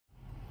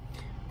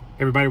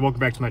Everybody, welcome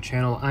back to my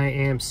channel. I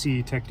am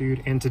C Tech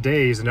Dude, and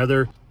today is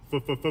another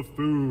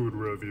food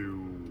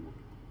review.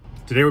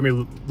 Today we're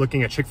going to be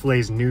looking at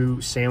Chick-fil-A's new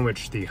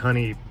sandwich, the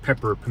honey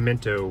pepper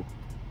pimento,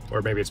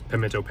 or maybe it's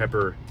pimento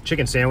pepper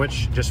chicken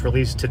sandwich, just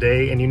released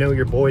today. And you know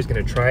your boy's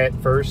going to try it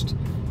first,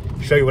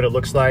 show you what it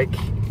looks like,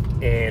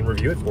 and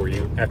review it for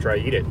you after I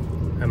eat it.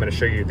 I'm going to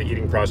show you the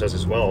eating process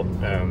as well,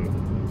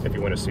 if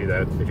you want to see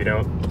that. If you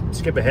don't,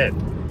 skip ahead.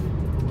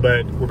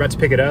 But we're about to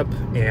pick it up,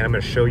 and I'm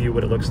going to show you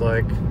what it looks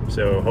like.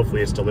 So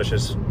hopefully it's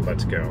delicious.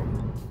 Let's go.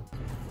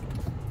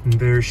 And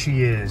there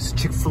she is,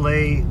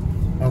 Chick-fil-A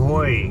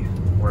ahoy.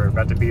 We're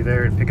about to be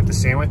there and pick up the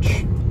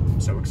sandwich. I'm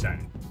so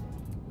excited.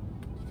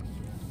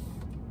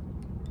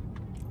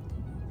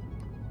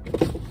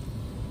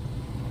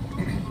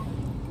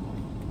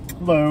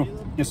 Hello.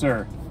 Yes,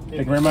 sir. Thank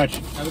you very much.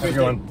 Have a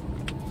good one.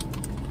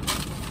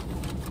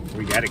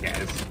 We got it,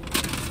 guys.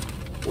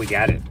 We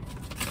got it.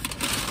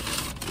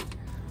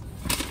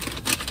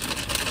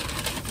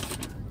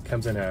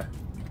 Comes in a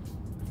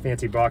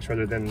fancy box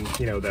rather than,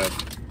 you know, the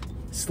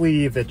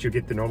sleeve that you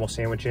get the normal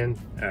sandwich in.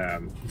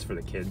 It's for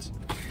the kids.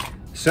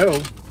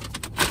 So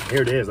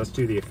here it is. Let's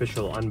do the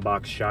official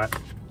unbox shot.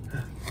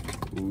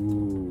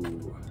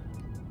 Ooh,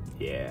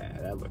 yeah,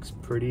 that looks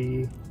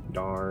pretty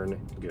darn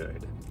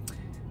good.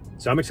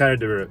 So I'm excited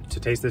to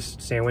taste this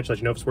sandwich. Let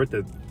you know if it's worth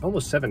the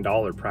almost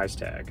 $7 price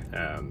tag.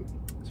 So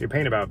you're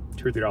paying about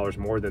 $2 or $3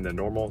 more than the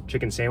normal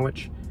chicken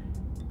sandwich,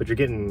 but you're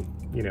getting,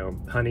 you know,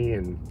 honey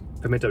and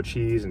pimento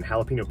cheese and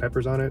jalapeno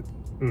peppers on it.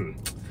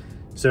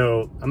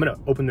 So I'm gonna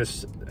open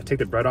this, take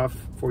the bread off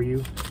for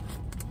you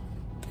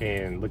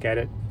and look at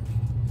it.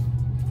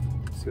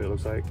 See what it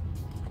looks like.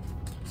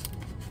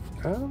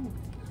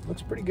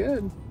 Looks pretty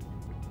good.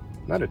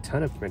 Not a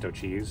ton of pimento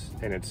cheese,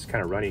 and it's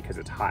kind of runny because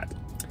it's hot.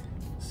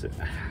 So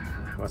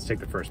let's take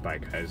the first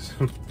bite, guys.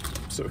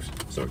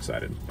 so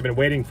excited. I've been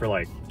waiting for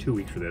like 2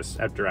 weeks for this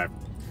after I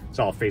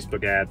saw a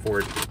Facebook ad for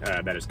it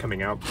that is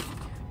coming out.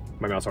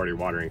 My mouth's already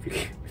watering if you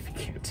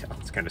can't tell.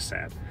 It's kind of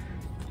sad.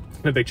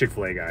 I'm a big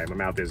Chick-fil-A guy. My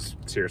mouth is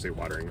seriously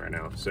watering right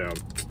now. So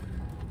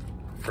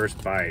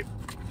first bite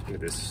into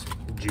this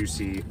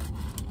juicy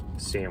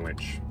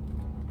sandwich.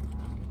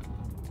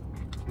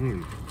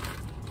 You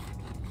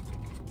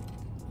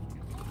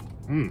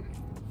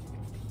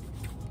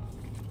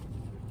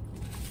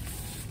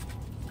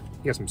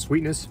got some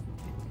sweetness.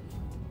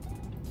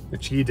 The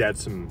cheese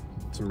adds some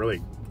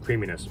really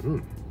creaminess.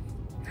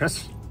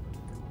 That's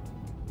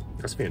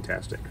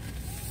fantastic.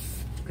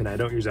 And I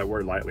don't use that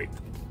word lightly.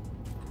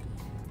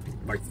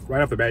 Like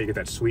right off the bat, you get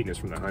that sweetness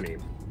from the honey.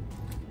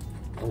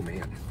 Oh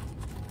man.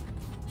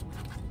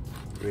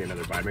 Give me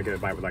another bite. I'm gonna get a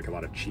bite with like a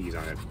lot of cheese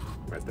on it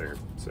right there.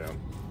 So.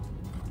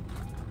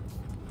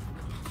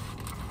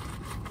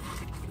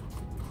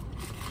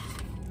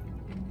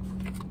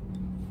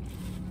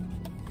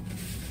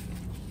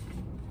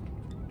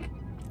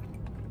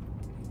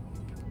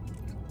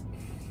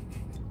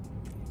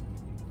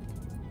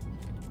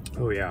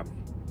 Oh yeah.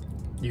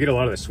 You get a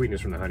lot of the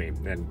sweetness from the honey,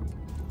 and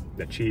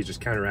that cheese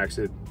just counteracts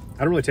it.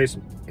 I don't really taste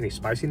any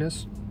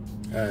spiciness.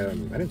 I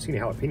didn't see any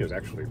jalapenos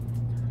actually.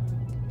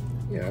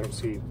 Yeah, I don't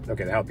see.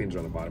 Okay, the jalapenos are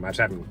on the bottom. I just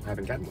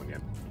haven't gotten one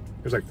yet.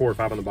 There's like 4 or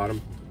 5 on the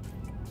bottom.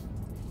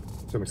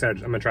 So I'm excited.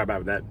 I'm gonna try a bite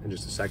with that in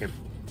just a second.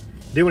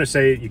 I do want to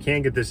say you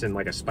can get this in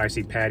like a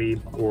spicy patty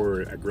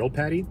or a grilled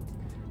patty.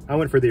 I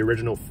went for the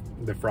original,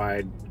 the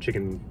fried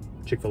chicken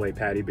Chick-fil-A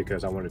patty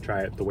because I want to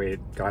try it the way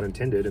God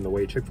intended and the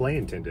way Chick-fil-A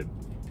intended.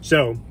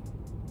 So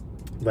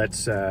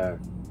let's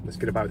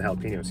get a bite with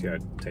jalapeno, see how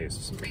it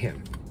tastes.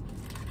 Man,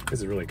 this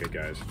is really good,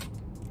 guys.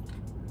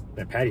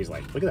 That patty's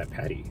like, look at that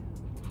patty.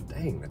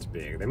 Dang, that's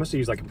big. They must have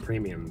used like a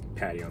premium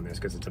patty on this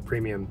because it's a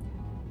premium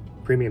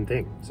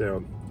thing.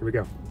 So here we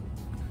go.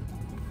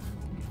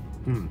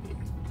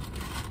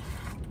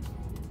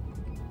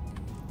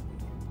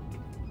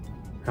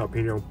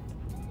 Jalapeno.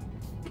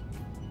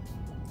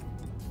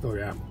 Oh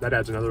yeah, that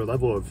adds another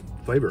level of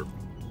flavor.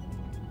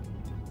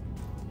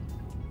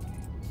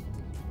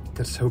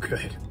 That's so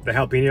good. The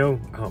jalapeno,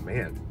 oh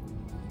man,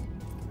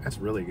 that's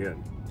really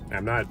good.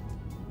 I'm not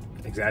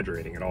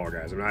exaggerating at all,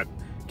 guys. I'm not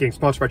getting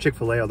sponsored by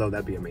Chick-fil-A, although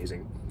that'd be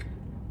amazing.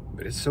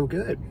 But it's so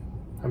good.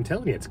 I'm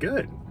telling you, it's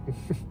good.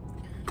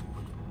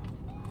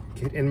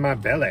 Get in my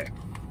belly.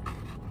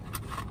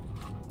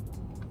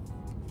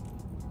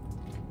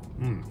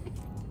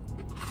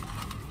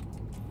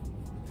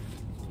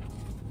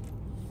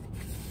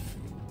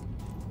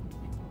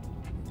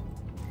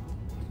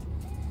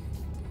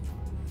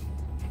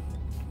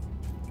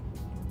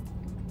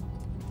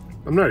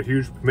 I'm not a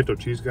huge pimento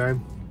cheese guy,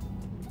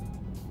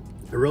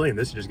 but really in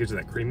this it just gives it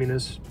that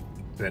creaminess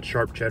and that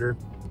sharp cheddar.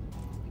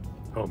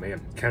 Oh man,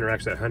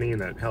 counteracts that honey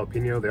and that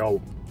jalapeno. They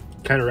all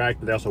counteract,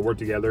 but they also work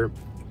together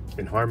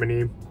in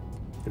harmony,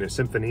 in a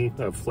symphony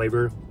of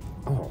flavor.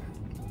 Oh.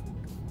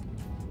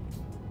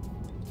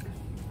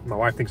 My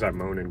wife thinks I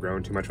moan and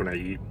groan too much when I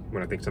eat,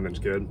 when I think something's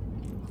good.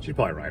 She's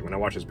probably right. When I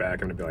watch this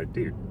back, I'm gonna be like,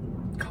 dude,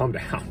 calm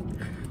down.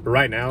 But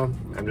right now,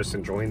 I'm just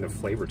enjoying the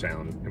flavor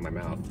town in my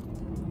mouth.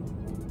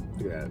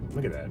 Look at that.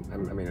 Look at that. I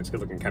mean, it's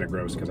good looking kind of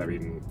gross because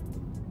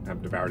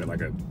I've devoured it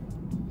like a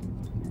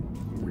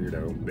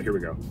Weirdo, but here we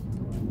go.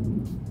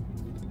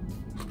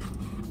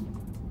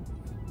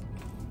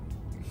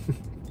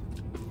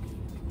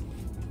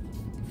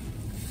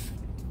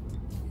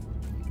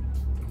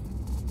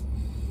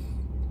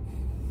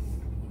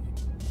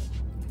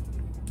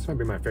 This might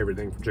be my favorite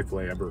thing from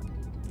Chick-fil-A ever.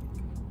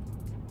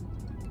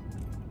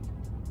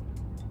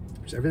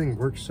 Just everything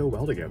works so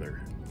well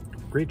together.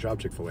 Great job,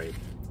 Chick-fil-A.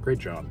 Great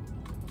job.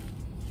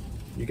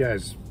 You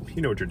guys,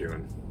 you know what you're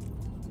doing.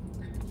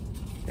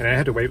 And I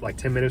had to wait like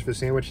 10 minutes for the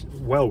sandwich.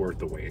 Well worth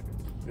the wait.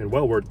 And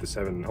well worth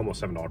the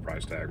almost $7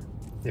 price tag.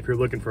 If you're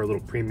looking for a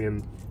little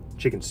premium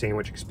chicken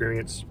sandwich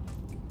experience,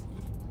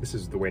 this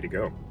is the way to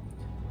go.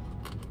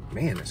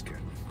 Man, that's good.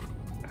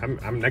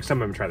 Next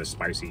time I'm gonna try the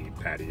spicy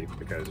patty,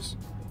 because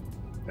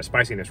the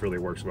spiciness really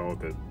works well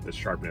with the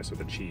sharpness of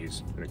the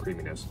cheese and the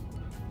creaminess.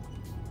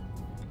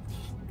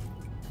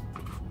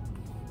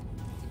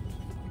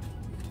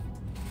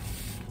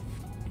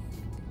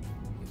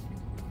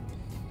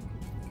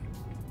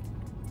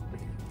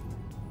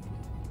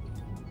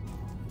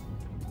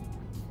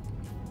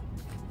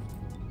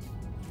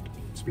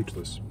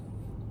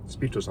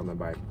 Speechless on that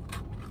bite.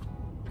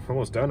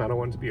 Almost done. I don't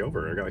want it to be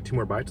over. I got like 2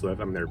 more bites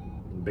left. I mean, they're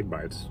big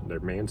bites.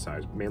 They're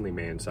manly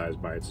man-sized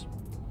bites.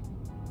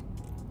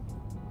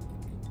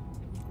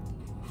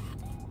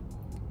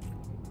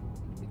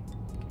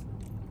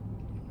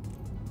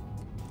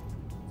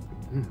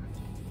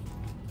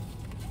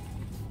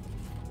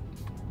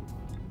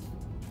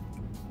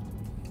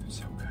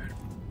 So good.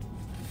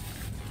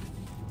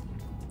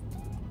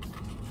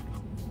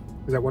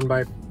 Is that one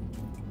bite?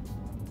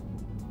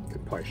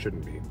 It probably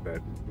shouldn't be,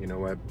 but you know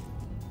what?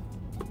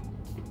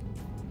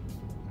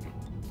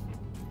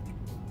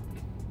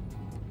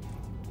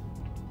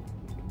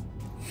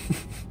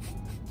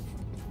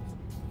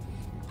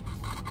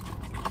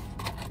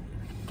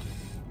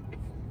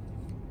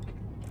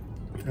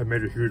 I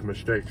made a huge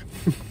mistake.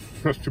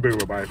 That's too big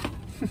of a bite.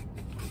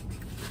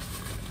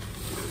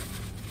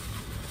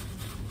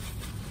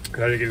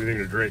 I didn't get anything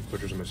to drink,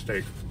 which was a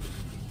mistake.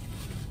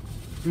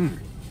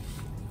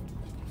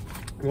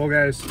 Well,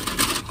 guys,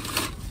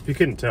 if you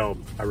couldn't tell,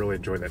 I really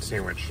enjoyed that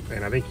sandwich,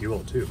 and I think you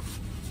will too.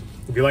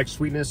 If you like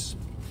sweetness,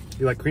 if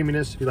you like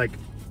creaminess, if you like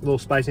a little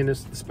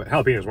spiciness, the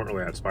jalapenos weren't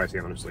really that spicy,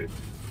 honestly,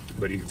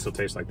 but you can still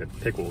taste like the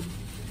pickled,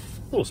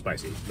 a little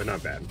spicy, but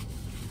not bad.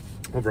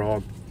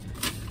 Overall,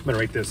 I'm gonna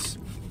rate this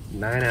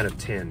 9 out of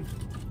 10.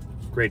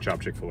 Great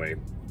job, Chick-fil-A.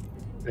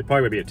 It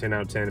probably would be a 10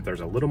 out of 10 if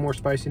there's a little more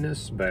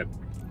spiciness, but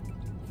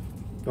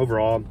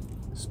overall,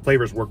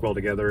 flavors work well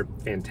together.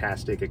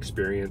 Fantastic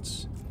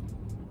experience.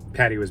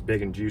 Patty was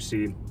big and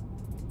juicy.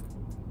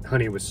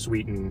 Honey was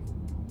sweet and,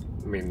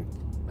 I mean,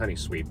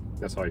 honey's sweet.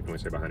 That's all you can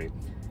really say about honey.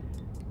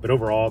 But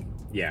overall,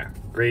 yeah,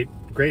 great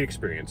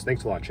experience.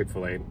 Thanks a lot,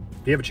 Chick-fil-A. If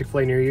you have a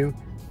Chick-fil-A near you,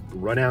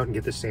 run out and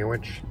get this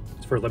sandwich.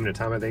 It's for a limited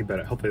time, I think,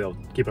 but hopefully they'll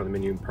keep it on the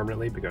menu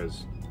permanently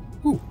because,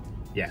 whew,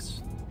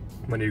 yes,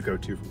 my new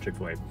go-to from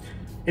Chick-fil-A.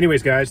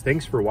 Anyways, guys,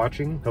 thanks for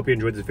watching. Hope you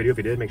enjoyed this video. If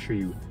you did, make sure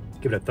you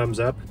give it a thumbs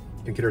up.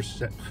 Consider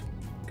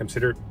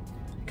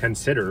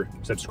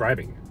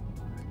subscribing.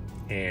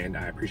 And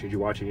I appreciate you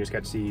watching. You just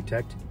got to see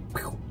Tech.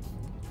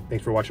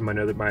 Thanks for watching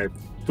my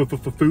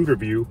food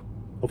review.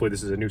 Hopefully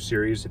this is a new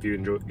series. If you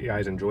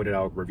guys enjoyed it,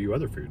 I'll review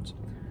other foods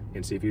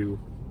and see if you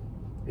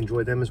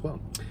enjoy them as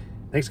well.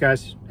 Thanks,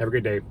 guys. Have a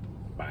great day.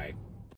 Bye.